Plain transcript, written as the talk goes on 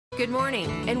Good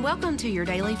morning, and welcome to your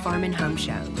daily Farm and Home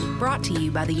Show, brought to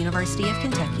you by the University of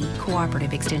Kentucky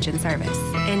Cooperative Extension Service.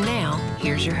 And now,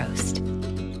 here's your host.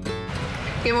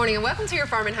 Good morning, and welcome to your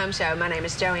Farm and Home Show. My name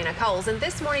is Joanna Coles, and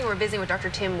this morning we're visiting with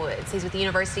Dr. Tim Woods. He's with the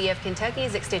University of Kentucky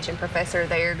as Extension Professor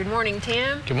there. Good morning,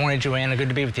 Tim. Good morning, Joanna. Good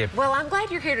to be with you. Well, I'm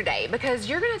glad you're here today because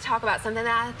you're going to talk about something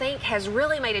that I think has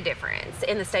really made a difference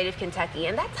in the state of Kentucky,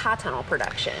 and that's high tunnel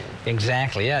production.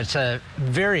 Exactly. Yeah, it's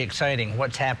very exciting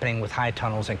what's happening with high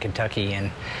tunnels in Kentucky,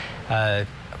 and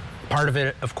part of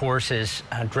it, of course, is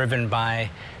driven by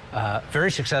a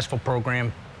very successful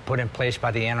program put in place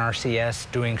by the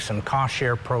NRCS, doing some cost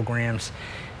share programs,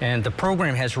 and the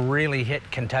program has really hit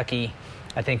Kentucky,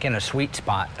 I think, in a sweet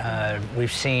spot.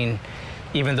 We've seen,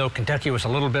 even though Kentucky was a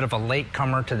little bit of a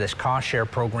latecomer to this cost share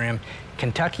program,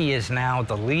 Kentucky is now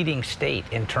the leading state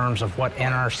in terms of what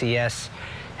NRCS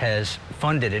has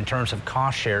funded in terms of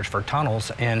cost shares for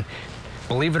tunnels. And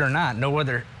believe it or not, no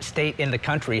other state in the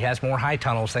country has more high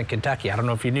tunnels than Kentucky. I don't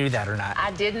know if you knew that or not.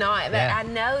 I did not, but yeah. I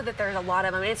know that there's a lot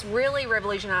of them. And it's really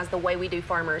revolutionized the way we do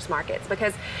farmers markets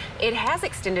because it has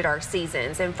extended our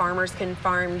seasons, and farmers can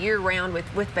farm year-round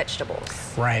with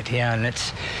vegetables. Right, yeah, and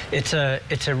it's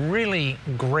a really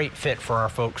great fit for our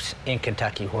folks in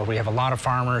Kentucky, where we have a lot of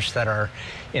farmers that are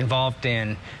involved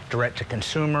in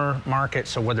direct-to-consumer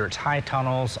markets, so whether it's high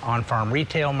tunnels, on-farm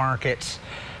retail markets,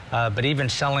 but even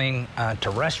selling to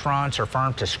restaurants or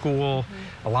farm to school,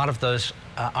 a lot of those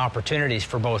opportunities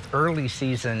for both early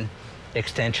season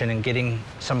extension and getting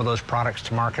some of those products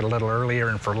to market a little earlier,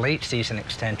 and for late season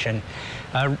extension,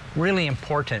 really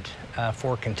important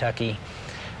for Kentucky.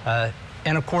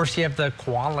 And of course, you have the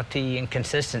quality and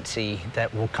consistency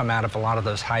that will come out of a lot of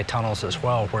those high tunnels as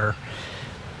well, where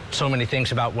so many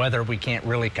things about weather we can't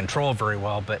really control very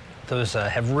well, but those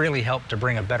have really helped to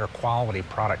bring a better quality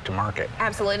product to market.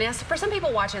 Absolutely. Now, for some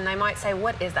people watching, they might say,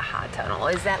 what is the high tunnel?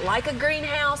 Is that like a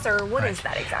greenhouse, or what is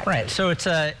that exactly? Right, so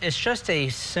it's just a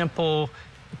simple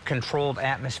controlled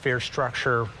atmosphere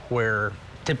structure where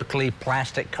typically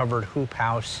plastic covered hoop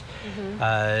house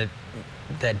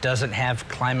that doesn't have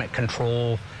climate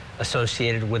control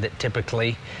associated with it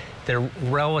typically. They're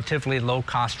relatively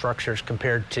low-cost structures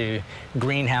compared to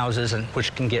greenhouses, and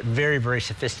which can get very, very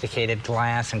sophisticated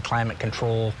glass and climate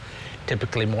control,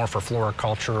 typically more for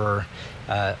floriculture or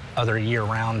other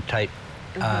year-round type,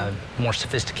 more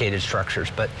sophisticated structures.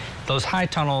 But those high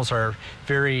tunnels are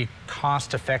very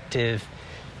cost-effective,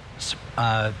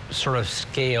 sort of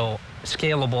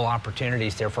scalable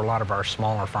opportunities there for a lot of our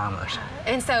smaller farmers.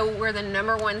 And so we're the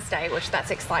 #1 state, which that's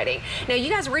exciting. Now, you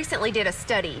guys recently did a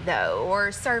study, though, or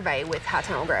a survey with high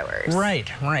tunnel growers. Right.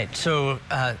 So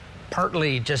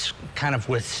partly just kind of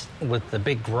with the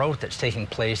big growth that's taking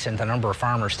place and the number of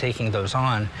farmers taking those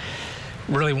on,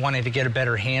 really wanting to get a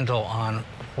better handle on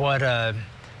what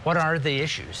are the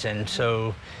issues. And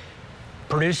so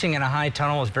producing in a high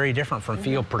tunnel is very different from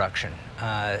field production.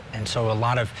 And so a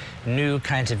lot of new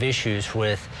kinds of issues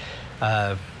with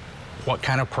what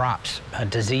kind of crops,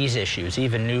 disease issues,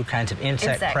 even new kinds of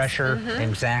insect pressure.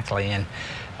 Exactly. And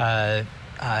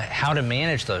how to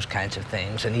manage those kinds of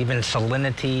things, and even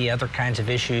salinity, other kinds of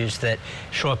issues that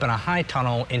show up in a high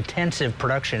tunnel intensive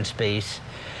production space.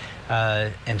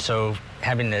 And so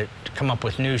having to come up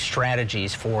with new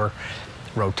strategies for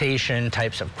rotation,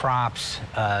 types of crops,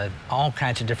 all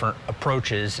kinds of different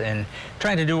approaches, and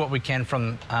trying to do what we can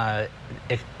from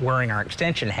wearing our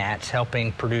extension hats,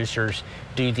 helping producers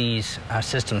do these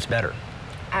systems better.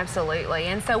 Absolutely.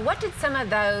 And so what did some of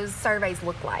those surveys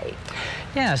look like?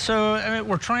 Yeah, so I mean,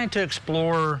 we're trying to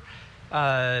explore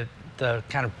the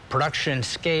kind of production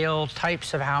scale,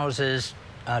 types of houses,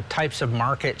 types of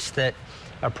markets that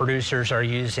producers are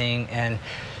using, and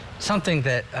something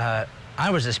that I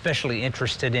was especially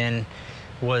interested in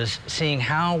was seeing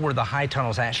how were the high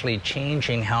tunnels actually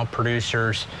changing how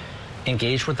producers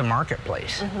engage with the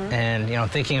marketplace. And, you know,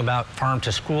 thinking about farm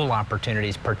to school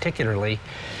opportunities particularly,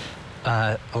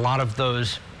 a lot of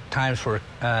those times where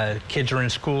kids are in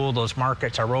school, those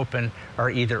markets are open, are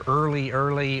either early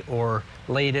or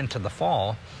late into the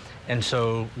fall. And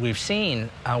so we've seen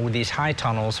with these high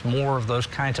tunnels more of those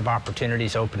kinds of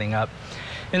opportunities opening up.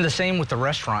 And the same with the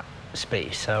restaurant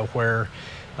space, where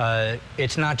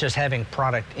it's not just having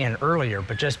product in earlier,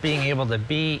 but just being able to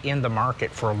be in the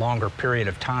market for a longer period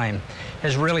of time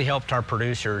has really helped our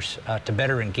producers to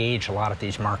better engage a lot of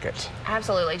these markets.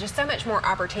 Absolutely, just so much more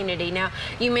opportunity. Now,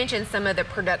 you mentioned some of the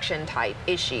production type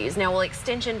issues. Now, will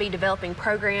Extension be developing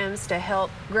programs to help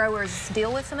growers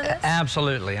deal with some of this?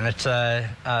 Absolutely, and it's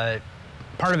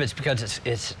part of it's because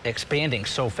it's expanding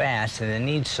so fast and the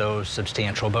need's so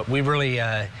substantial, but we really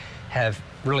have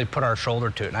really put our shoulder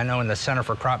to it. And I know in the Center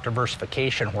for Crop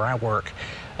Diversification, where I work,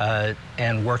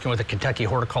 and working with the Kentucky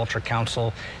Horticulture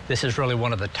Council, this is really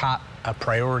one of the top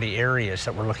priority areas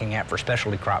that we're looking at for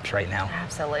specialty crops right now.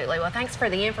 Absolutely. Well, thanks for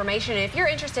the information. If you're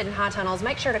interested in high tunnels,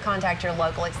 make sure to contact your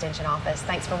local extension office.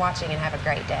 Thanks for watching and have a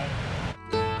great day.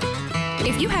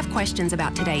 If you have questions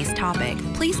about today's topic,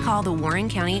 please call the Warren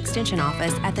County Extension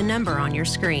Office at the number on your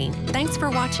screen. Thanks for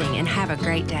watching and have a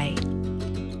great day.